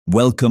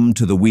Welcome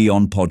to the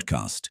WION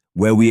podcast,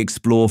 where we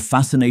explore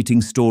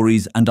fascinating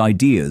stories and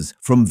ideas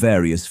from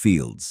various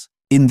fields.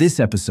 In this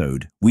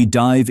episode, we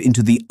dive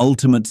into the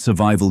ultimate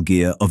survival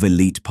gear of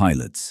elite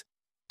pilots.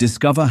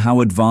 Discover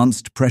how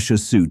advanced pressure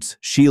suits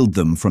shield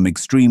them from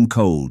extreme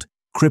cold,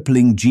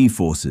 crippling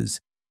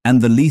G-forces, and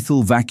the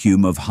lethal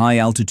vacuum of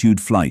high-altitude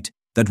flight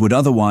that would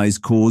otherwise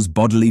cause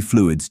bodily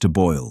fluids to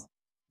boil.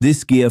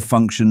 This gear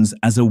functions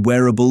as a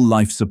wearable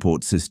life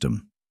support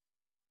system.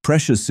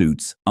 Pressure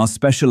suits are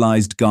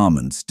specialized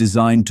garments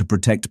designed to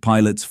protect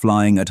pilots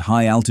flying at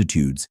high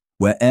altitudes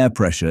where air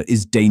pressure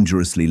is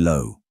dangerously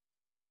low.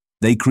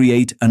 They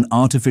create an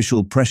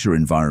artificial pressure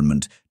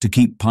environment to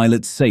keep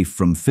pilots safe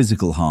from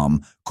physical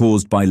harm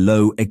caused by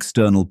low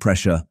external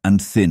pressure and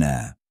thin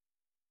air.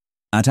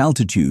 At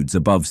altitudes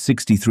above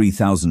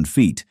 63,000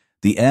 feet,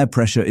 the air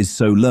pressure is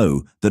so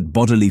low that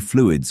bodily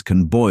fluids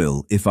can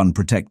boil if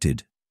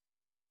unprotected.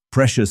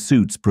 Pressure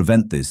suits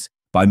prevent this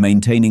by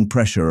maintaining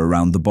pressure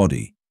around the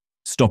body,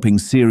 stopping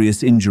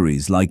serious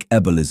injuries like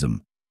embolism,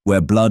 where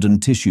blood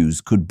and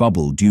tissues could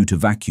bubble due to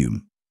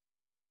vacuum.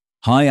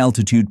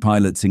 High-altitude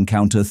pilots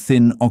encounter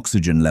thin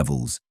oxygen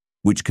levels,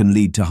 which can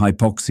lead to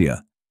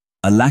hypoxia,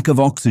 a lack of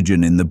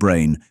oxygen in the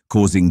brain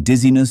causing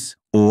dizziness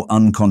or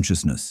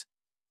unconsciousness.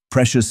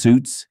 Pressure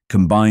suits,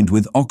 combined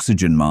with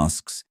oxygen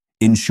masks,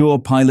 ensure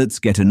pilots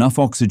get enough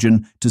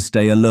oxygen to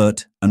stay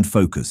alert and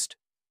focused.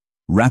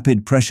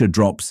 Rapid pressure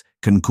drops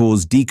can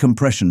cause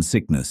decompression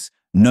sickness,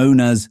 known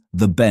as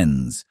the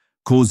bends,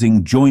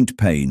 causing joint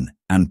pain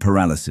and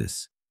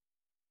paralysis.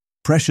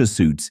 Pressure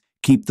suits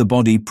keep the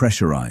body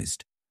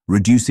pressurized,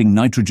 reducing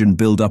nitrogen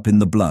buildup in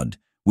the blood,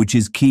 which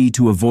is key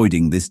to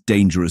avoiding this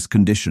dangerous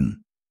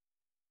condition.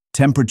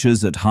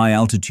 Temperatures at high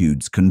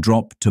altitudes can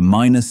drop to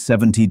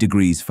 -70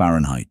 degrees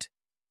Fahrenheit.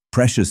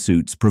 Pressure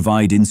suits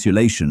provide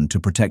insulation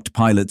to protect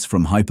pilots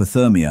from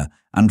hypothermia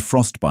and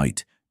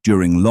frostbite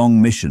during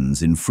long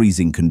missions in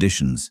freezing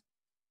conditions.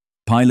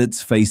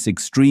 Pilots face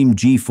extreme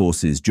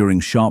G-forces during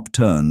sharp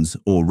turns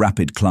or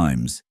rapid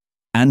climbs.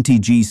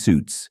 Anti-G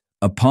suits,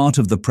 a part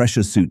of the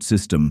pressure suit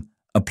system,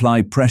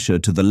 apply pressure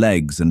to the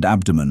legs and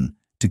abdomen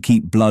to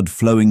keep blood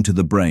flowing to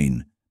the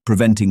brain,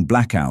 preventing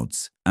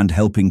blackouts and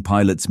helping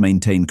pilots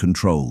maintain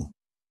control.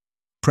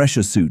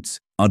 Pressure suits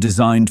are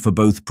designed for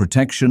both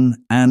protection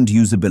and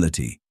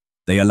usability.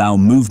 They allow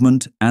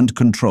movement and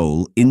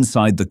control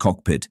inside the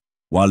cockpit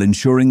while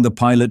ensuring the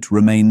pilot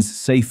remains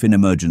safe in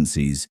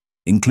emergencies,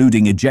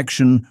 including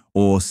ejection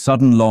or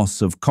sudden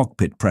loss of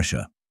cockpit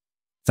pressure.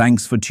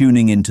 Thanks for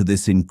tuning into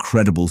this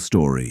incredible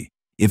story.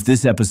 If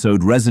this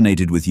episode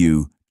resonated with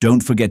you,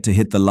 don't forget to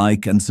hit the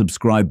like and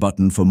subscribe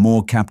button for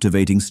more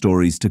captivating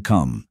stories to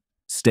come.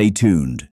 Stay tuned.